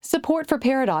Support for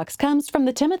Paradox comes from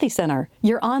the Timothy Center,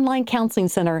 your online counseling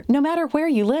center, no matter where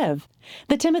you live.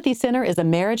 The Timothy Center is a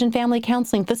marriage and family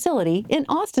counseling facility in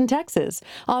Austin, Texas,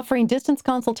 offering distance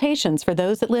consultations for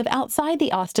those that live outside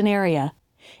the Austin area.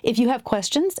 If you have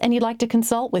questions and you'd like to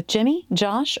consult with Jimmy,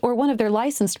 Josh, or one of their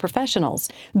licensed professionals,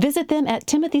 visit them at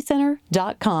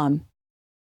timothycenter.com.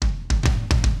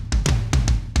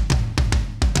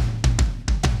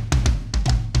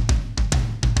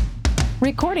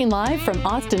 Recording live from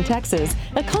Austin, Texas,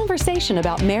 a conversation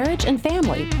about marriage and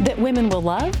family that women will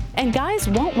love and guys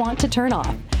won't want to turn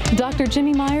off. Dr.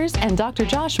 Jimmy Myers and Dr.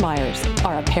 Josh Myers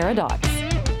are a paradox.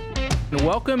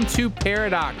 Welcome to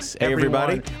Paradox, everyone.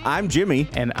 Hey, everybody. I'm Jimmy.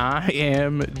 And I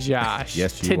am Josh.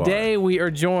 Yes, you Today, we are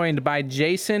joined by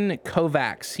Jason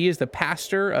Kovacs. He is the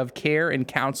pastor of care and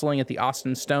counseling at the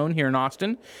Austin Stone here in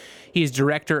Austin. He is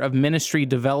director of ministry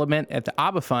development at the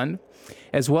Abba Fund,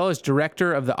 as well as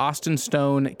director of the Austin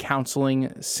Stone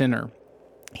Counseling Center.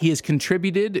 He has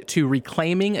contributed to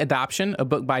Reclaiming Adoption, a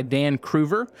book by Dan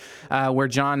Kruver, where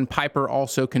John Piper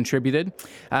also contributed.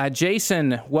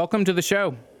 Jason, welcome to the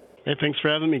show. Hey, thanks for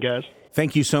having me, guys.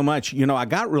 Thank you so much. You know, I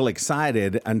got real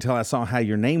excited until I saw how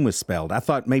your name was spelled. I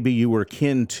thought maybe you were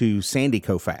kin to Sandy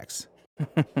Koufax,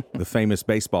 the famous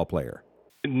baseball player.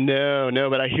 No,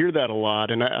 but I hear that a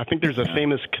lot, and I think there's a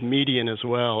famous comedian as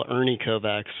well, Ernie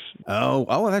Kovacs.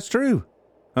 Oh, that's true.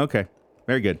 Okay,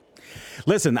 very good.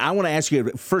 Listen, I want to ask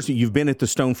you, first, you've been at the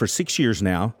Stone for 6 years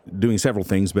now, doing several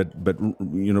things, but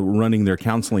you know, running their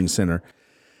counseling center.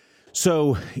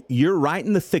 So you're right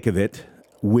in the thick of it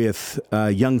with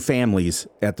young families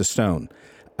at the Stone.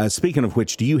 Speaking of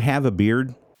which, do you have a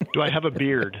beard? Do I have a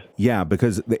beard? Yeah,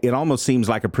 because it almost seems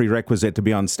like a prerequisite to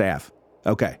be on staff.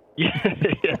 Okay.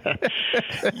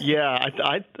 Yeah.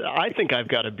 I think I've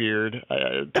got a beard.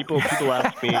 People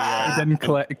ask me. It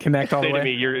doesn't connect all the way. To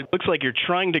me, it looks like you're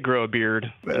trying to grow a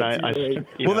beard. And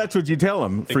that's what you tell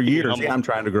them for years. Yeah, I'm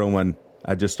trying to grow one.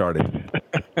 I just started.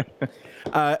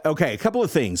 Okay, a couple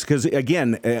of things, because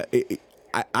again,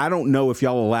 I don't know if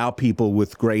y'all allow people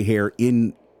with gray hair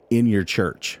in your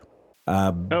church.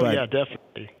 But, yeah,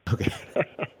 definitely. Okay.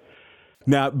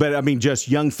 Now, but I mean, just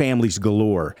young families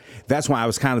galore. That's why I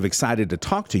was kind of excited to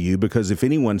talk to you, because if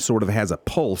anyone sort of has a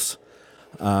pulse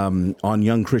on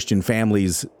young Christian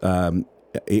families,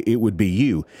 it would be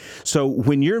you. So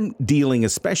when you're dealing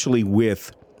especially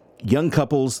with young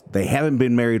couples, they haven't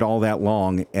been married all that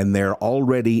long, and they're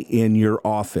already in your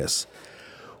office,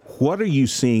 what are you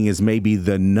seeing as maybe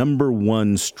the number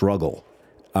one struggle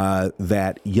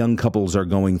that young couples are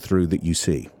going through that you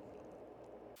see?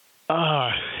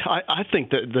 I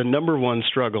think that the number one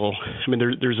struggle, I mean,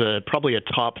 there's probably a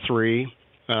top three,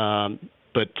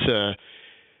 but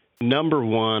number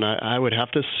one, I would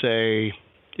have to say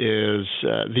is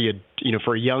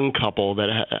for a young couple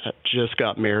that just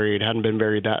got married, hadn't been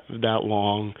married that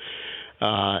long,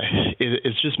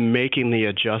 is just making the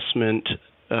adjustment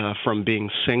from being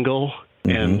single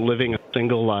and living a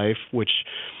single life, which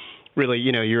really,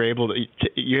 you're able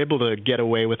to get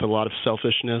away with a lot of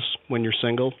selfishness when you're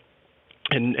single.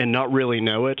 And not really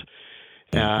know it,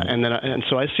 and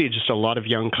so I see just a lot of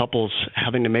young couples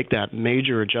having to make that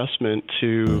major adjustment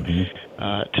to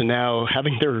now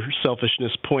having their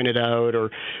selfishness pointed out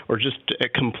or just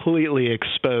completely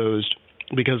exposed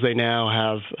because they now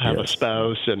have a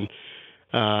spouse, and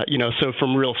so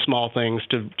from real small things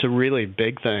to really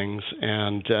big things,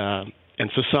 and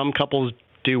so some couples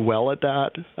do well at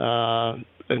that,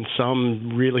 and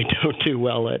some really don't do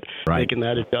well at making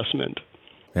that adjustment.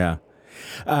 Yeah.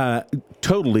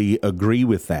 Totally agree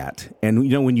with that.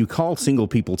 And, when you call single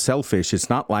people selfish, it's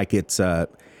not like it's a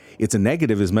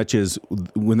negative as much as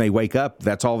when they wake up,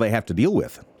 that's all they have to deal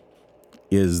with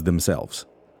is themselves.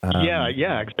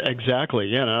 Exactly.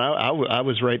 Yeah. And I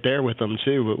was right there with them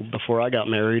too before I got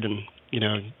married. And,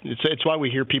 it's why we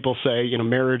hear people say,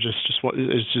 marriage is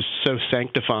just so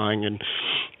sanctifying and,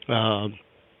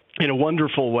 in a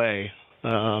wonderful way.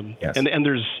 Yes. And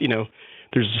there's,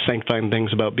 there's sanctifying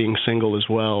things about being single as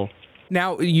well.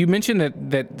 Now, you mentioned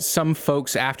that some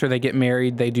folks, after they get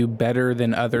married, they do better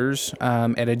than others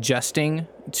at adjusting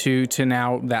to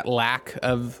now that lack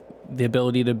of the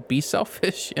ability to be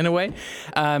selfish in a way.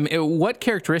 What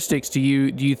characteristics do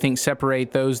you think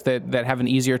separate those that have an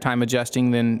easier time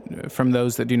adjusting than from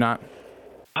those that do not?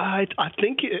 I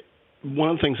think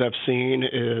one of the things I've seen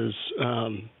is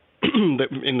that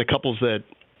in the couples that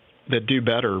do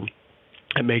better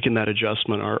at making that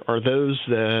adjustment are those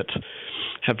that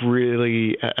have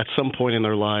really, at some point in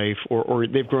their life, or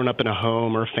they've grown up in a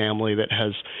home or a family that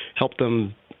has helped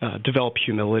them develop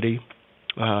humility,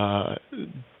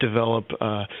 develop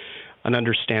an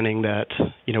understanding that,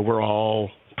 we're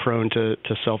all prone to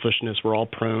selfishness. We're all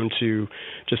prone to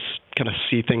just kind of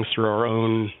see things through our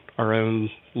own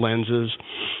lenses.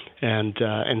 And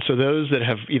so those that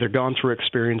have either gone through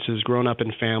experiences, grown up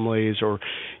in families, or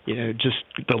just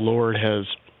the Lord has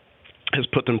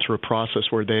put them through a process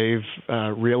where they've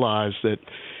realized that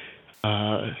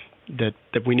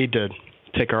we need to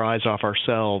take our eyes off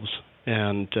ourselves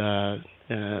and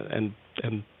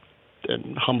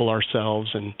humble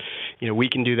ourselves, and we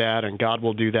can do that, and God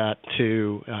will do that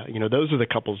too. Those are the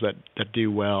couples that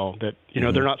do well. That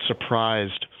they're not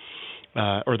surprised,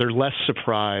 or they're less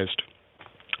surprised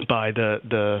by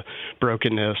the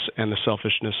brokenness and the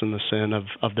selfishness and the sin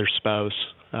of their spouse.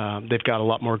 They've got a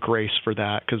lot more grace for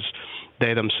that because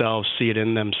they themselves see it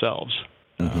in themselves.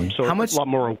 So a lot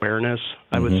more awareness,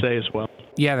 I would say, as well.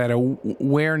 Yeah, that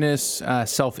awareness,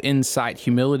 self-insight,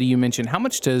 humility you mentioned. How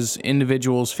much does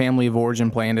individuals' family of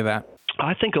origin play into that?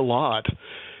 I think a lot.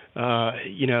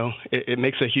 It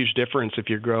makes a huge difference if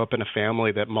you grow up in a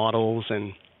family that models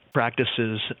and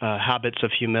practices habits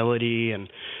of humility and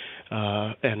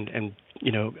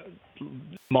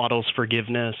models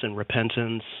forgiveness and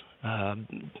repentance. A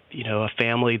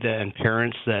family and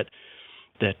parents that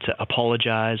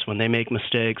apologize when they make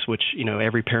mistakes, which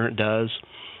every parent does.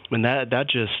 I mean, that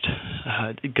just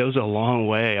it goes a long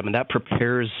way. I mean, that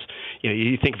prepares.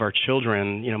 You think of our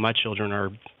children. My children are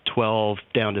 12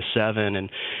 down to 7, and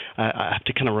I have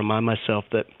to kind of remind myself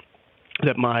that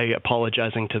my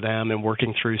apologizing to them and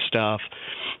working through stuff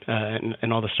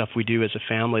and all the stuff we do as a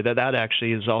family, that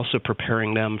actually is also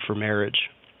preparing them for marriage,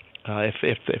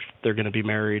 if they're going to be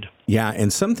married. Yeah,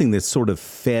 and something that's sort of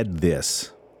fed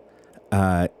this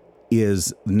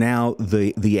is now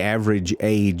the average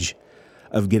age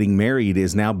of getting married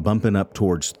is now bumping up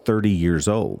towards 30 years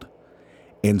old.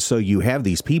 And so you have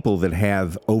these people that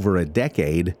have over a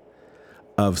decade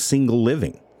of single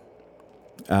living,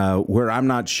 where I'm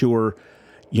not sure,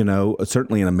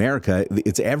 certainly in America,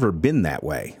 it's ever been that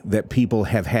way, that people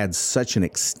have had such an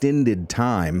extended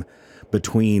time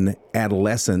between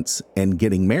adolescence and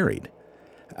getting married.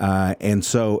 And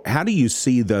so how do you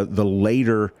see the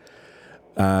later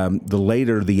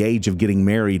the age of getting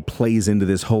married plays into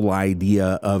this whole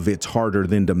idea of it's harder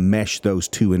than to mesh those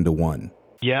two into one?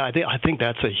 Yeah, I think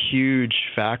that's a huge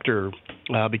factor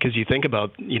because you think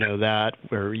about that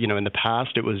where in the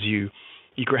past it was you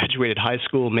graduated high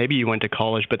school, maybe you went to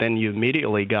college, but then you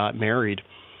immediately got married.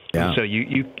 Yeah. So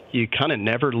you kind of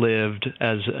never lived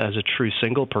as a true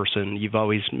single person. You've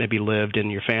always maybe lived in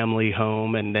your family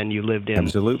home, and then you lived in.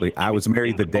 Absolutely, I was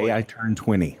married the day I turned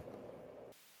 20.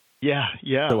 Yeah.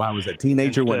 So I was a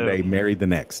teenager one day, married the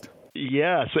next.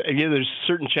 Yeah, so there's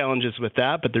certain challenges with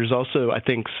that, but there's also, I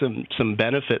think, some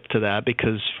benefit to that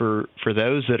because for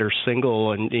those that are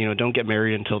single and don't get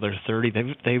married until they're 30,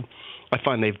 I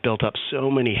find they've built up so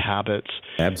many habits.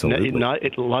 Absolutely,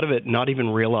 a lot of it not even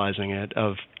realizing it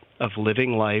of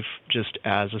living life just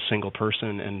as a single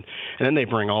person, and then they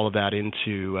bring all of that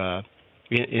into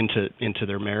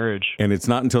their marriage. And it's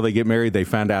not until they get married they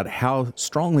find out how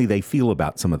strongly they feel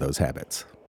about some of those habits.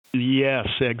 Yes,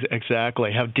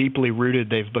 exactly. How deeply rooted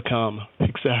they've become.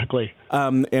 Exactly.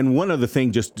 And one other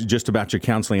thing, just about your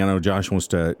counseling, I know Josh wants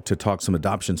to talk some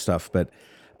adoption stuff, but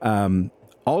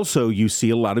also you see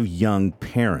a lot of young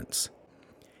parents.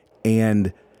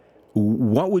 And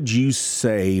what would you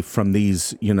say from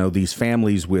these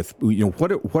families with,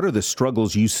 what are the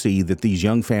struggles you see that these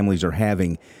young families are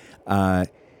having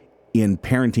in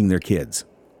parenting their kids?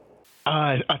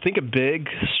 I think a big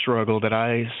struggle that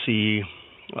I see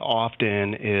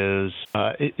often is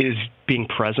being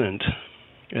present.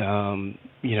 In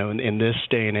this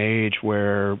day and age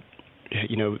where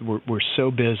we're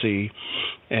so busy,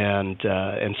 and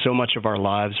so much of our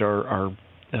lives are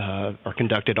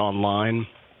conducted online,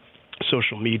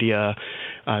 social media.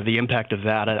 The impact of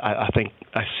that, I think,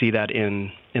 I see that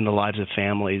in the lives of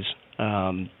families.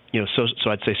 So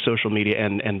I'd say social media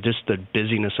and just the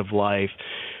busyness of life.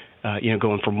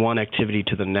 Going from one activity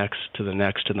to the next, to the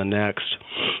next, to the next.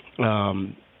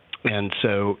 And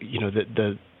so,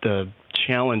 the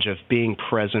challenge of being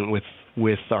present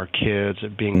with our kids,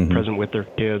 of being present with their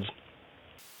kids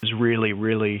is really,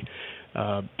 really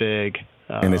big.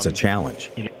 And it's a challenge.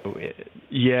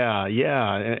 Yeah.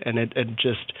 And it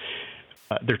just,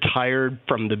 they're tired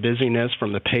from the busyness,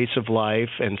 from the pace of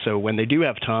life. And so when they do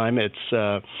have time, it's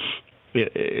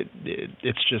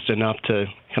just enough to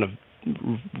kind of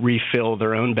refill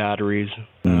their own batteries,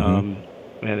 and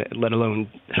let alone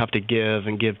have to give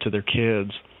to their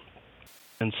kids.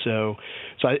 And so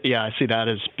I see that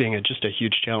as being just a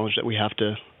huge challenge that we have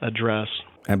to address.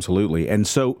 Absolutely. And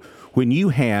so when you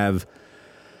have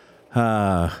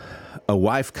a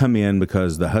wife come in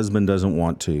because the husband doesn't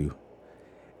want to,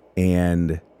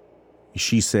 and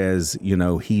she says,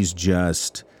 he's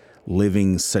just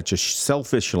living such a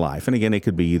selfish life. And again, it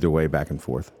could be either way, back and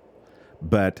forth.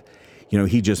 But,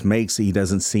 he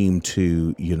doesn't seem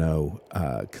to,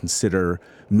 consider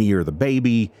me or the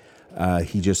baby.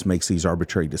 He just makes these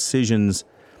arbitrary decisions.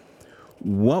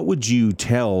 What would you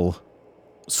tell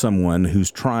someone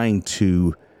who's trying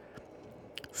to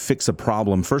fix a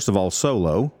problem, first of all,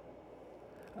 solo?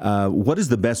 What is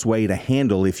the best way to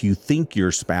handle if you think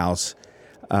your spouse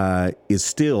is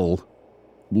still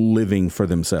living for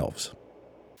themselves?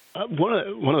 One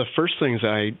of the first things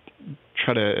I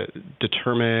try to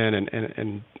determine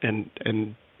and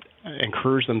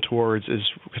encourage them towards is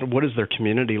kind of what does their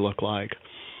community look like,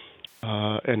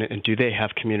 and do they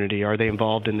have community? Are they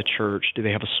involved in the church? Do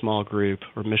they have a small group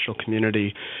or missional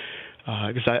community?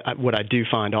 Because what I do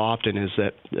find often is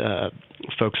that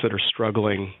folks that are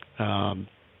struggling, a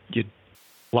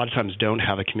lot of times don't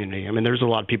have a community. I mean, there's a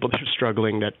lot of people that are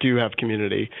struggling that do have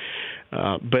community,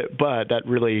 but that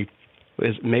really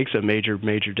makes a major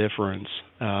difference.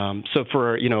 So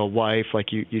for a wife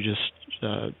like you just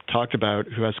talked about,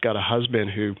 who has got a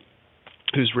husband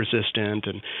who's resistant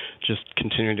and just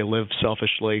continuing to live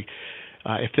selfishly,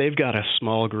 if they've got a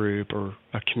small group or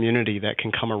a community that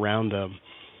can come around them,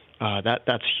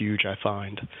 that's huge. I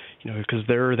find, because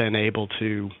they're then able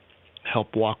to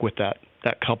help walk with that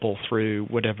couple through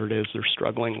whatever it is they're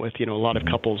struggling with. A lot of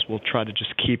couples will try to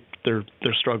just keep their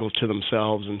struggles to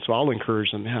themselves, and so I'll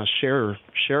encourage them,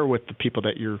 share with the people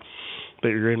that you're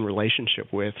in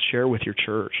relationship with, share with your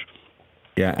church.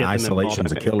 Yeah,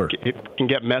 isolation's a killer. It can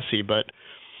get messy, but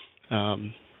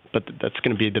that's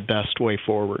going to be the best way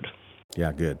forward.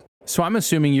 Yeah, good. So I'm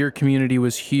assuming your community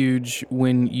was huge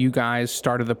when you guys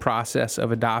started the process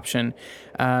of adoption.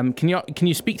 Can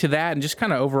you speak to that and just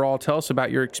kind of overall tell us about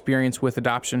your experience with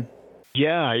adoption?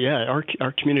 Yeah.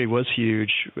 Our community was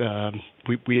huge.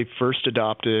 We first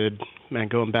adopted,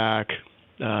 going back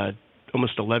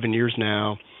almost 11 years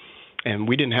now, and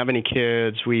we didn't have any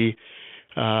kids. We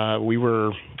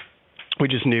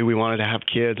just knew we wanted to have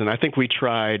kids, and I think we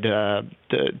tried to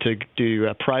do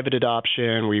a private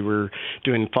adoption. We were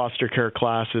doing foster care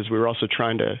classes. We were also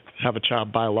trying to have a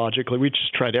child biologically. We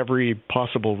just tried every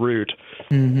possible route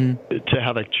to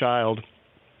have a child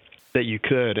that you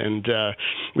could, and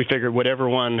we figured whatever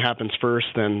one happens first,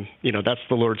 then that's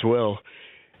the Lord's will,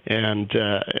 and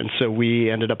so we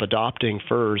ended up adopting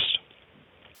first,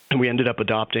 and we ended up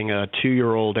adopting a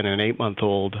 2-year-old and an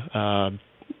 8-month-old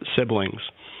siblings.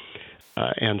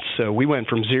 And so we went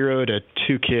from 0 to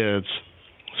 2 kids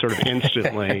sort of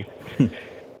instantly.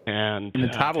 And a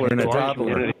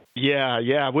toddler.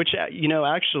 Yeah. Which,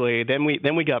 actually, then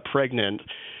we got pregnant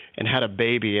and had a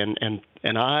baby. And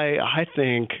I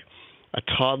think a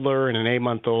toddler and an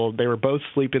 8-month-old, they were both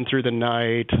sleeping through the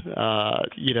night.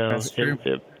 That's true.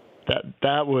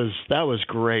 That was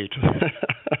great.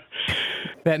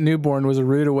 That newborn was a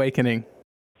rude awakening.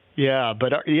 Yeah,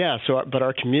 but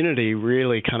our community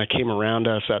really kind of came around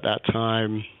us at that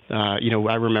time. I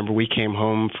remember we came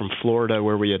home from Florida,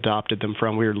 where we adopted them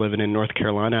from. We were living in North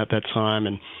Carolina at that time,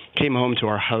 and came home to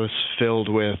our house filled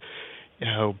with,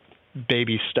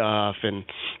 baby stuff and,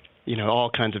 all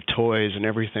kinds of toys and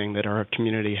everything that our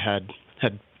community had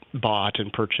bought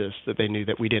and purchased that they knew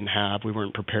that we didn't have. We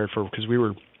weren't prepared for, because we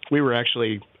were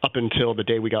actually, up until the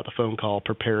day we got the phone call,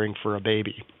 preparing for a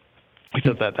baby. We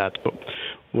thought that's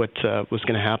what was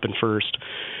going to happen first.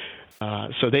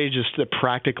 So they just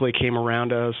practically came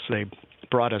around us. They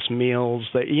brought us meals.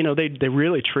 They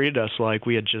really treated us like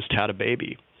we had just had a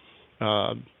baby.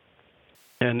 And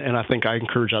I think I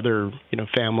encourage other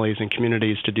families and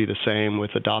communities to do the same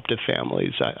with adoptive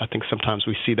families. I think sometimes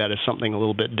we see that as something a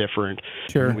little bit different.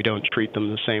 Sure. And we don't treat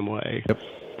them the same way. Yep.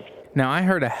 Now I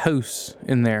heard a house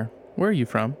in there. Where are you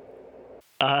from?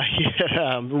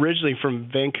 I'm originally from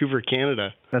Vancouver,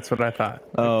 Canada. That's what I thought.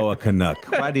 Oh, a Canuck.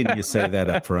 Why didn't you say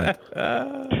that up front?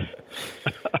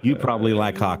 You probably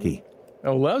like hockey.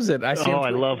 Oh, loves it. I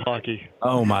love hockey.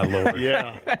 Oh, my Lord.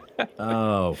 Yeah.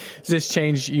 Oh. Does this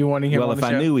change you wanting him on the show?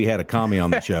 Well, if I knew we had a commie on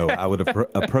the show, I would have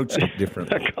approached it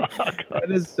differently.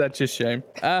 That is such a shame.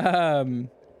 All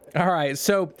right.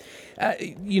 So,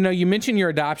 you mentioned your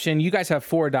adoption. You guys have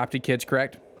 4 adopted kids,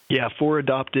 correct? Yeah, 4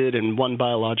 adopted and 1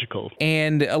 biological.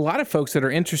 And a lot of folks that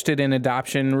are interested in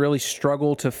adoption really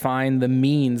struggle to find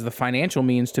the financial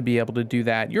means to be able to do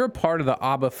that. You're a part of the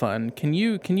ABBA Fund. Can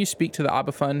you speak to the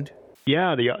ABBA Fund?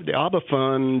 Yeah, the ABBA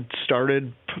Fund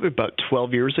started probably about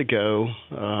 12 years ago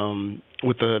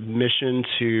with a mission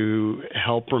to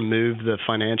help remove the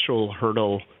financial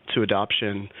hurdle to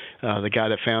adoption. The guy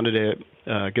that founded it,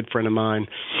 a good friend of mine,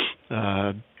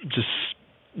 just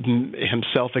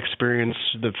himself experienced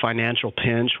the financial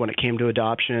pinch when it came to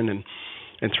adoption,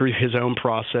 and through his own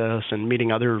process and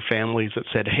meeting other families that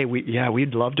said, hey,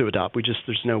 we'd love to adopt.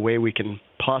 There's no way we can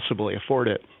possibly afford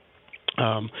it.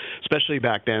 Especially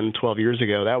back then, 12 years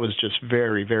ago, that was just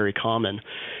very, very common.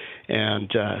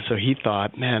 And so he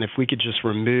thought, man, if we could just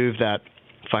remove that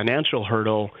financial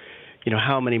hurdle,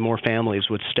 how many more families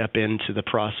would step into the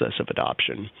process of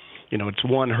adoption? It's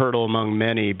one hurdle among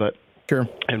many, but Sure.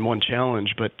 and one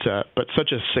challenge, but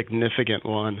such a significant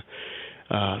one.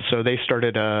 So they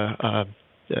started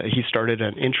he started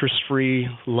an interest-free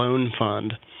loan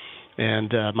fund.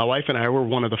 And my wife and I were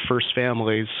one of the first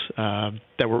families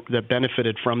that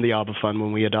benefited from the ABBA Fund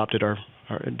when we did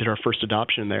our first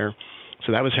adoption there.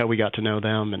 So that was how we got to know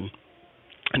them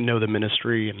and know the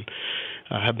ministry, and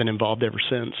have been involved ever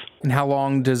since. And how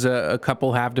long does a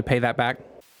couple have to pay that back?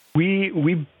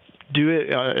 We do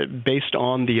it based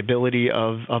on the ability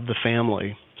of the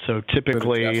family. So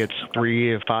typically it's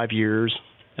 3 to 5 years,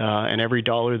 and every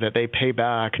dollar that they pay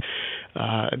back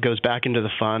goes back into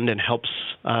the fund and helps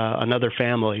another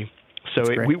family. So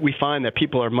we find that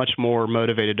people are much more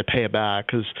motivated to pay it back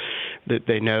because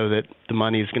they know that the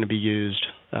money is going to be used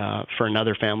for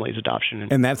another family's adoption.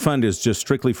 And that fund is just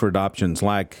strictly for adoptions,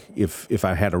 like if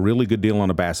I had a really good deal on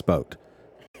a bass boat.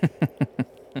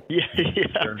 Yeah.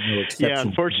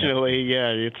 Unfortunately,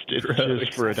 it's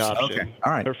just for adoption. Okay.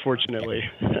 All right. Unfortunately.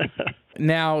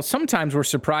 Now, sometimes we're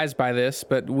surprised by this,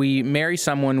 but we marry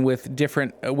someone with a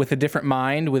different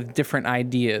mind, with different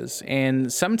ideas,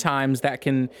 and sometimes that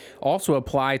can also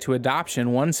apply to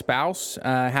adoption. One spouse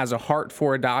has a heart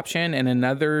for adoption, and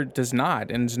another does not,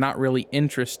 and is not really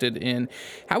interested in.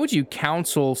 How would you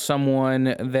counsel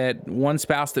someone one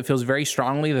spouse that feels very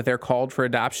strongly that they're called for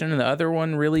adoption, and the other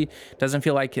one really doesn't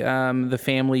feel like the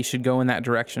family should go in that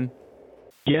direction?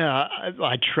 Yeah,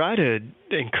 I try to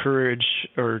encourage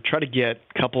or try to get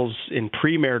couples in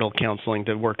premarital counseling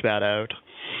to work that out.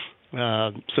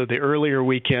 So the earlier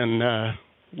we can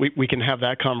have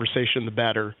that conversation, the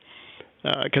better,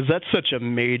 because that's such a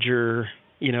major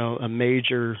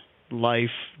life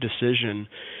decision,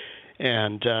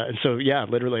 and so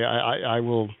literally, I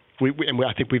will.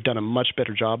 I think we've done a much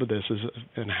better job of this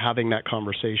in having that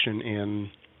conversation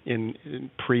in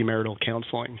premarital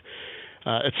counseling.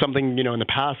 It's something, in the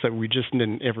past that we just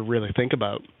didn't ever really think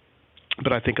about.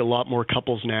 But I think a lot more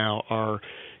couples now are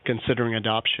considering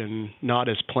adoption not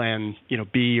as plan,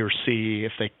 B or C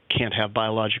if they can't have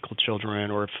biological children,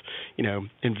 or if,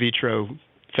 in vitro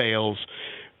fails,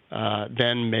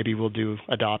 then maybe we'll do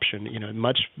adoption.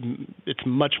 It's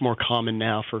much more common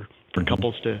now for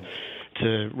couples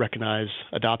to recognize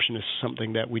adoption as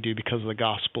something that we do because of the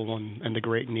gospel and the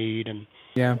great need. And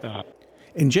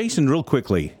and Jason, real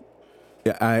quickly,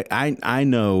 I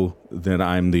know that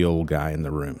I'm the old guy in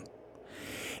the room,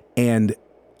 and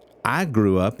I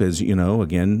grew up as, a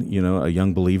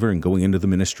young believer and going into the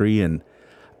ministry, and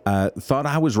thought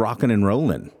I was rocking and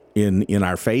rolling in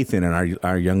our faith and in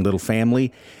our young little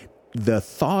family. The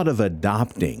thought of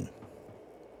adopting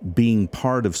being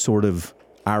part of sort of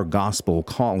our gospel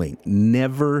calling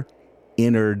never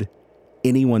entered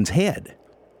anyone's head.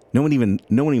 No one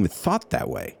even thought that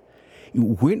way.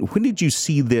 When did you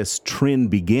see this trend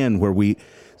begin where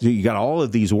you got all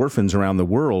of these orphans around the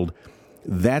world?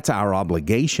 That's our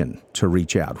obligation to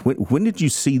reach out. When did you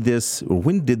see this, or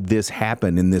when did this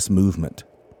happen in this movement?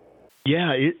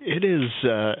 Yeah, it is.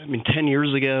 10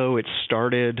 years ago, it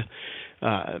started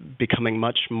becoming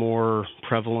much more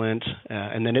prevalent,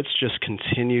 and then it's just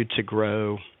continued to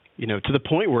grow, to the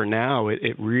point where now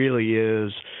it really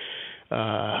is,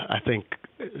 I think,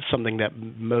 something that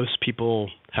most people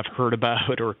have heard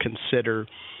about or consider,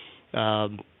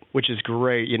 which is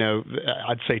great.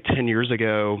 I'd say 10 years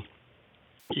ago,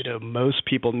 most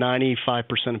people, 95%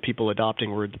 of people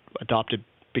adopting were adopted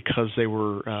because they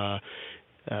were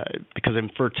because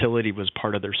infertility was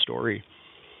part of their story.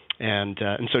 And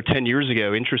so 10 years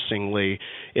ago, interestingly,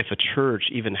 if a church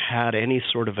even had any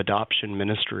sort of adoption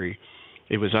ministry,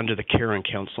 it was under the care and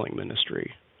counseling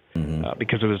ministry,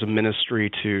 because it was a ministry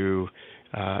to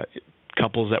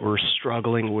couples that were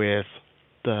struggling with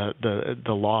the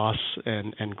loss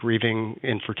and grieving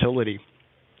infertility.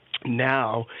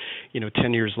 Now,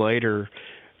 10 years later,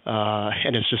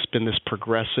 and it's just been this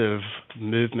progressive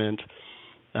movement,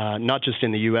 not just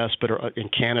in the U.S., but in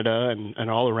Canada and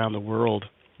all around the world,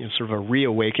 sort of a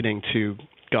reawakening to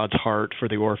God's heart for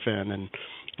the orphan and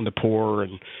the poor,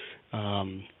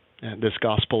 and this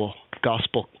gospel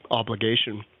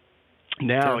obligation.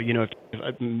 Now,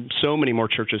 so many more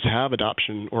churches have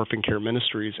adoption orphan care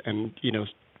ministries, and you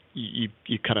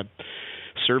kind of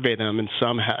survey them, and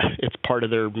some it's part of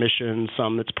their mission,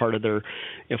 some it's part of their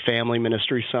family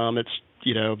ministry, some it's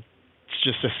it's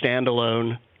just a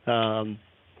standalone,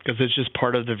 because it's just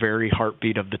part of the very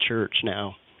heartbeat of the church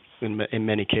now. In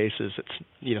many cases, it's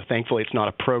thankfully it's not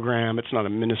a program, it's not a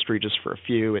ministry just for a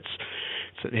few. It's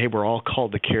hey, we're all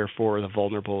called to care for the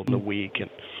vulnerable and the weak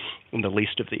and the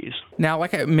least of these. Now,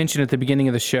 like I mentioned at the beginning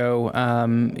of the show,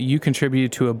 you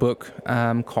contributed to a book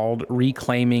called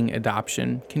Reclaiming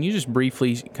Adoption. Can you just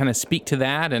briefly kind of speak to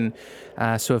that? And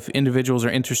so if individuals are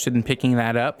interested in picking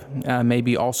that up,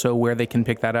 maybe also where they can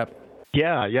pick that up?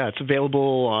 Yeah, it's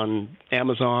available on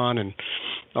Amazon and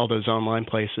all those online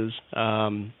places.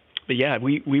 But yeah,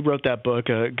 we wrote that book.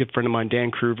 A good friend of mine, Dan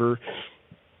Kruver,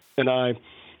 and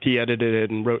he edited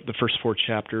it and wrote the first 4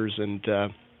 chapters. And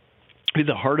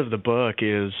the heart of the book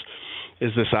is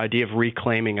this idea of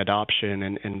reclaiming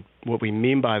adoption. And what we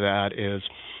mean by that is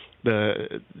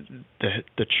the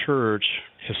church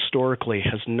historically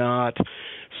has not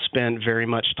spent very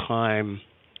much time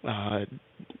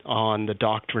on the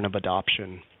doctrine of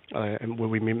adoption. And what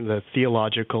we mean the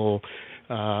theological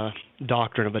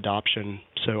doctrine of adoption.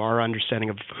 So our understanding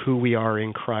of who we are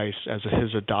in Christ as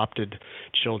His adopted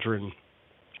children,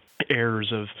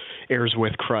 heirs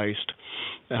with Christ.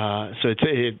 So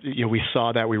we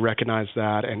saw that, we recognized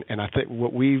that, and I think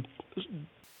the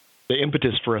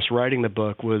impetus for us writing the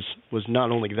book was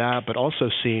not only that, but also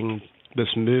seeing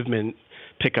this movement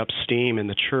pick up steam in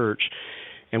the church,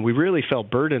 and we really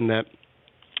felt burdened that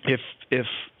if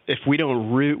we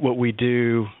don't root what we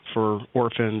do for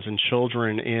orphans and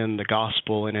children in the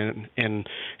gospel and in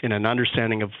an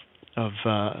understanding of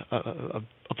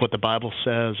what the Bible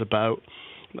says about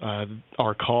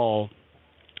our call,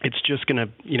 it's just going to,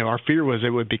 our fear was it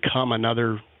would become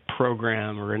another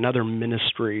program or another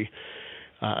ministry,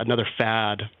 another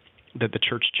fad that the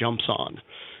church jumps on.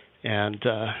 And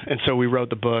so we wrote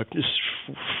the book just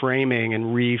framing and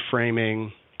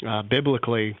reframing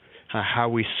biblically how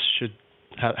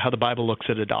the Bible looks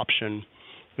at adoption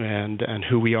and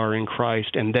who we are in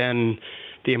Christ, and then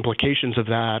the implications of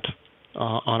that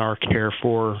on our care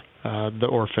for the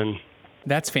orphan.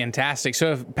 That's fantastic.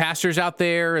 So if pastors out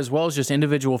there, as well as just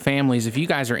individual families, if you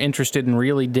guys are interested in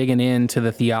really digging into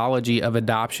the theology of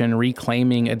adoption,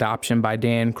 Reclaiming Adoption by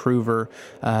Dan Kruver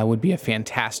would be a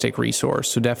fantastic resource.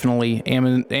 So definitely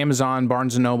Amazon,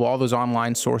 Barnes & Noble, all those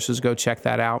online sources, go check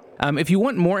that out. If you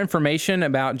want more information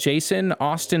about Jason,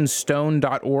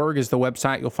 austinstone.org is the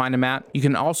website you'll find him at. You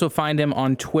can also find him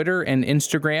on Twitter and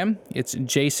Instagram. It's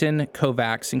Jason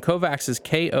Kovacs, and Kovacs is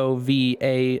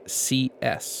Kovacs.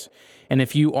 And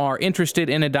if you are interested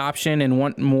in adoption and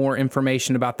want more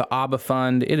information about the Abba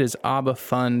Fund, it is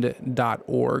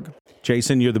abbafund.org.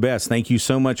 Jason, you're the best. Thank you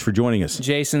so much for joining us.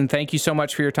 Jason, thank you so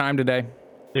much for your time today.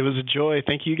 It was a joy.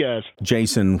 Thank you, guys.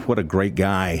 Jason, what a great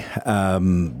guy.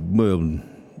 Well,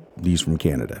 he's from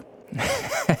Canada.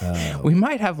 We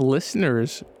might have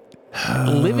listeners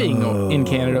living in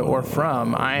Canada or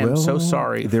from. I am so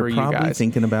sorry for you guys. They're probably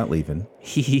thinking about leaving.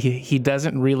 He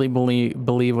doesn't really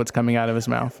believe what's coming out of his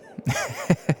mouth.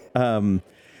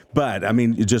 But, I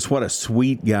mean, just what a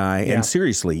sweet guy. Yeah. And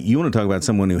seriously, you want to talk about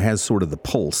someone who has sort of the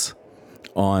pulse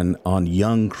on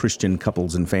young Christian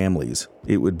couples and families,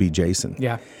 it would be Jason.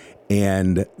 Yeah.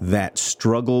 And that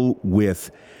struggle with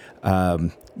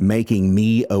making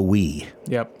me a we.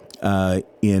 Yep.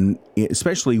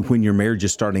 Especially when your marriage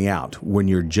is starting out, when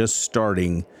you're just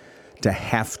starting to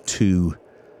have to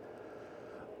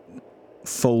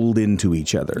fold into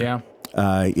each other. Yeah.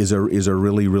 Is a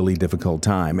really, really difficult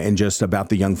time. And just about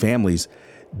the young families,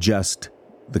 just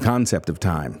the concept of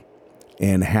time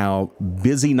and how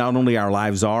busy not only our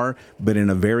lives are, but in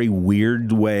a very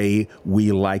weird way,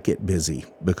 we like it busy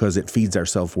because it feeds our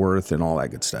self-worth and all that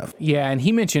good stuff. Yeah, and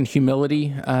he mentioned humility,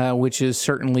 which is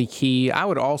certainly key. I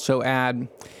would also add,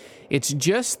 it's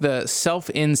just the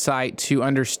self-insight to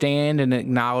understand and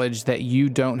acknowledge that you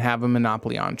don't have a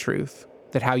monopoly on truth,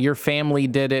 that how your family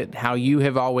did it, how you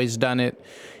have always done it,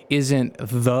 isn't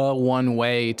the one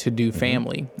way to do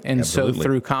family. And Absolutely. So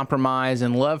through compromise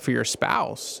and love for your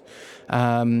spouse,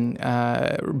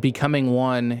 becoming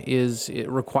one it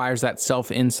requires that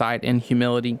self-insight and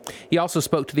humility. He also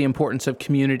spoke to the importance of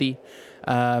community,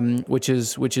 which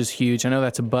is huge. I know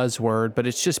that's a buzzword, but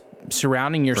it's just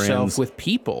surrounding yourself with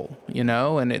people,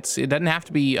 and it doesn't have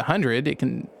to be 100. It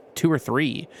can 2 or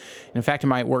 3. In fact, it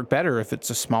might work better if it's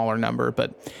a smaller number,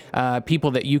 but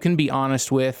people that you can be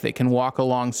honest with, that can walk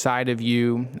alongside of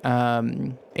you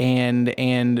and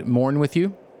mourn with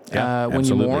you. When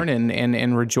you mourn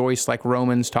and rejoice, like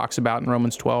Romans talks about in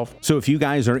Romans 12. So if you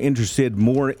guys are interested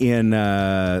more in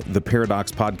the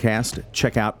Paradox podcast,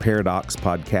 check out Paradox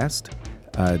Podcast.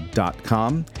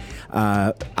 .com.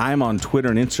 I'm on Twitter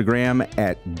and Instagram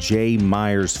at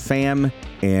JMyersFam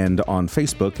and on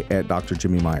Facebook at Dr.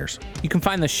 Jimmy Myers. You can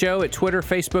find the show at Twitter,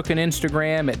 Facebook, and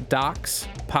Instagram at Docs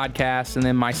Podcast, and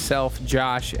then myself,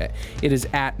 Josh. It is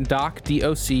at Doc,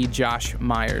 D-O-C, Josh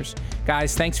Myers.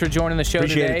 Guys, thanks for joining the show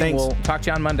Appreciate today. it. Thanks. We'll talk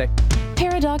to you on Monday.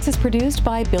 Paradox is produced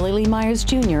by Billy Lee Myers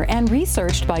Jr. and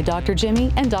researched by Dr.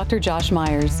 Jimmy and Dr. Josh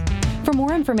Myers. For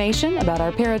more information about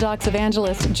our Paradox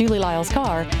evangelist, Julie Lyles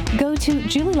Carr, go to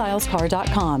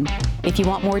julielylescarr.com. If you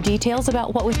want more details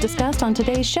about what was discussed on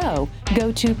today's show,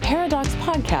 go to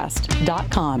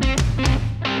paradoxpodcast.com.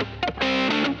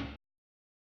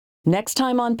 Next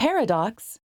time on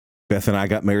Paradox. Beth and I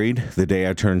got married the day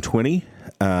I turned 20.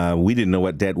 We didn't know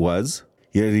what debt was.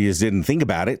 You just didn't think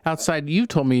about it. Outside, you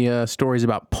told me stories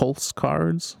about pulse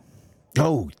cards.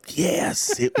 Oh,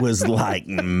 yes. It was like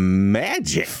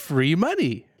magic. Free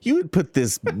money. You would put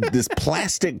this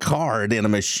plastic card in a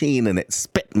machine and it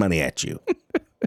spit money at you.